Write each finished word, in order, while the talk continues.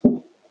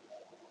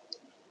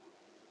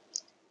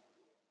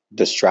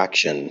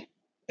Distraction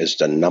is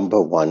the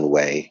number one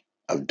way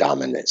of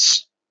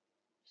dominance.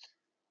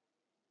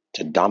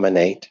 To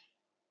dominate,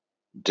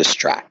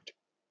 distract.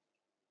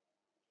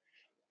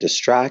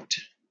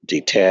 Distract,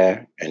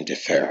 deter, and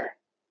defer.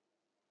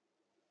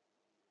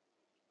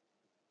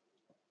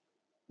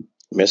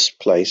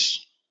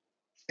 Misplaced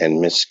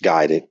and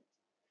misguided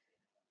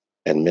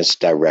and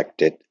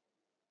misdirected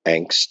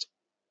angst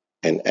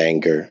and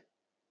anger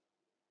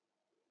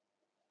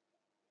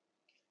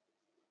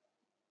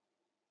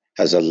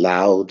has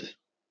allowed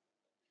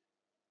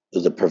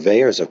the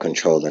purveyors of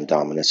control and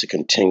dominance to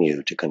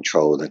continue to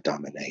control and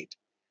dominate,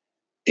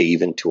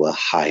 even to a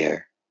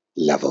higher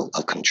level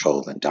of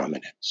control and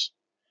dominance,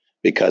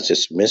 because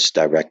it's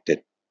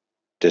misdirected,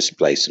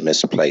 displaced,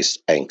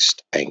 misplaced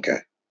angst,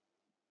 anger.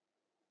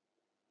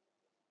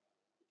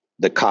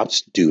 The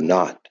cops do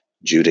not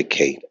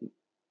judicate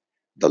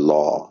the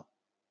law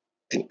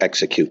and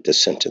execute the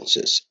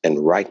sentences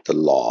and write the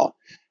law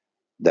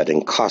that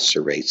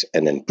incarcerates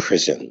and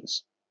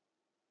imprisons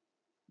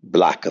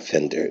Black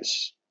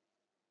offenders.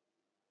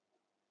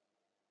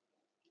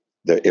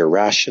 The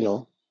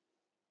irrational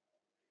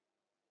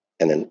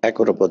and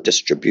inequitable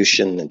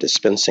distribution and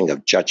dispensing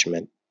of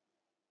judgment,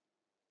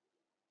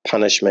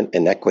 punishment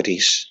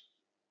inequities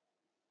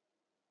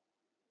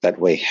that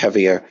weigh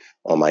heavier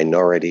on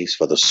minorities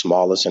for the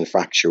smallest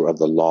infraction of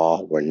the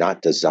law were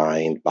not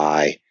designed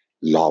by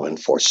law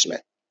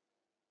enforcement.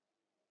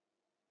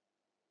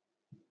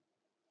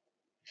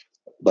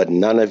 But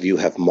none of you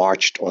have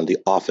marched on the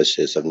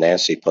offices of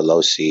Nancy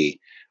Pelosi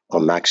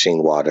or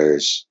Maxine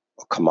Waters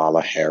or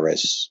Kamala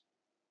Harris,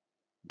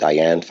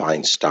 Dianne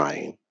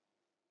Feinstein,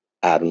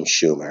 Adam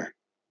Schumer.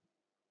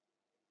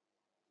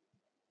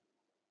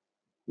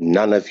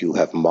 None of you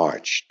have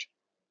marched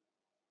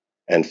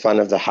in front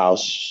of the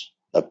house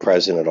of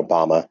President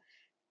Obama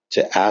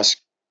to ask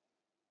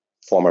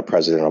former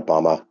President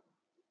Obama,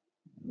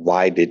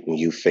 why didn't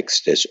you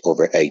fix this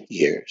over 8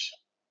 years?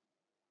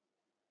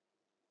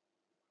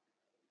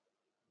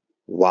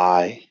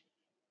 Why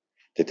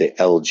did the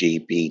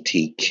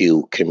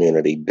LGBTQ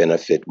community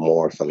benefit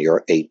more from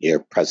your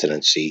 8-year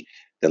presidency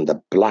than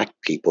the Black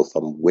people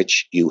from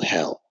which you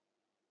hail,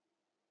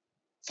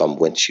 from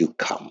whence you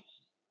come?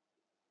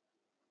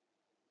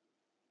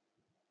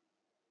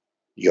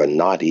 You're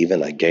not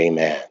even a gay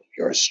man.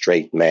 You're a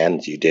straight man.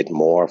 You did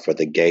more for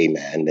the gay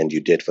man than you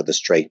did for the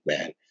straight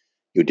man.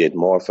 You did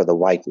more for the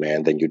white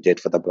man than you did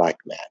for the Black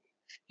man.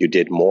 You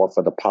did more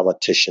for the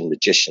politician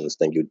magicians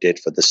than you did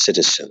for the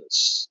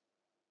citizens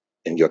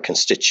and your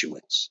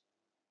constituents.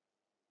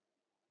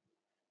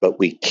 But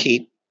we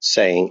keep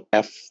saying,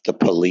 F the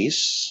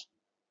police.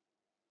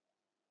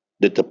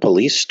 Did the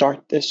police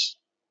start this?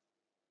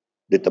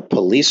 Did the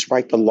police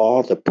write the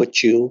law to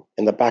put you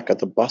in the back of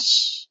the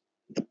bus,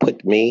 to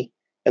put me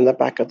in the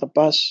back of the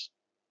bus?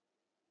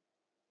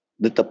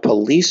 Did the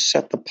police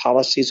set the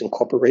policies in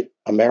corporate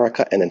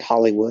America and in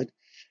Hollywood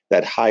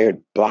that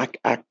hired white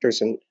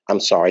actors and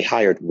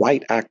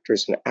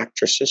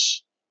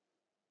actresses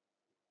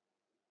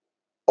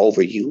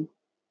over you?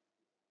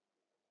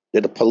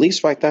 Did the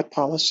police write that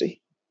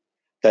policy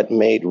that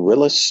made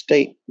real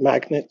estate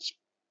magnates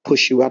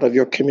push you out of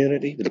your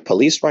community? Did the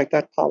police write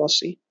that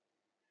policy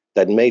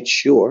that made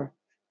sure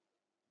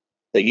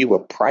that you were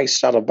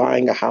priced out of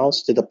buying a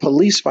house? Did the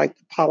police write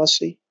the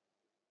policy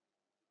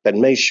that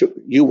made sure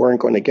you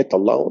weren't going to get the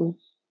loan?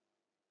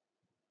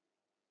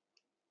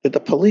 Did the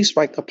police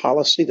write the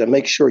policy to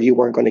make sure you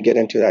weren't going to get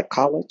into that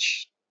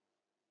college?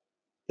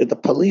 Did the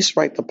police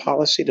write the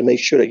policy to make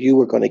sure that you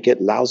were going to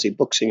get lousy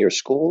books in your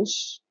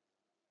schools?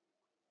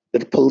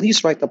 Did the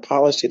police write the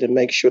policy to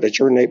make sure that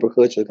your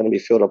neighborhoods are going to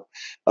be filled up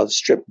of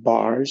strip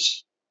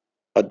bars,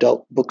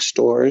 adult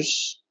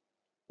bookstores,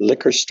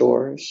 liquor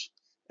stores,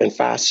 and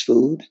fast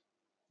food?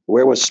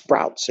 Where was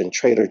Sprouts and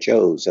Trader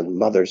Joe's and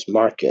Mother's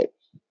Market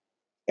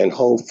and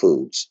Whole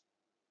Foods?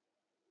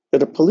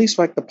 Did the police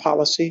write the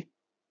policy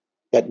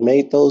that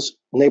made those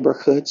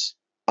neighborhoods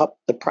up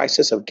the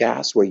prices of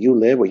gas where you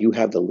live, where you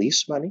have the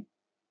least money?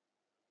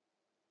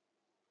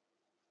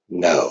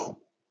 No.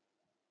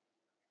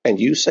 And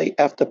you say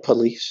F the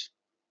police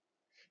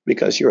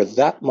because you're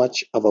that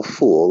much of a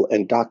fool,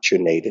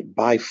 indoctrinated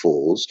by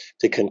fools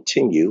to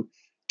continue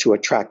to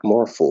attract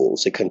more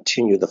fools, to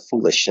continue the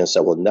foolishness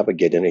that will never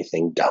get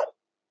anything done.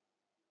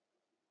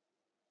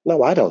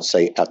 No, I don't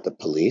say F the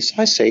police.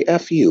 I say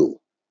F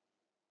you.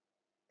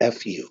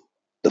 F you,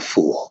 the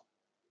fool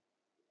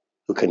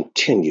who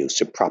continues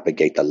to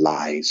propagate the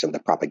lies and the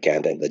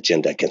propaganda and the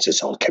agenda against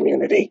his own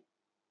community.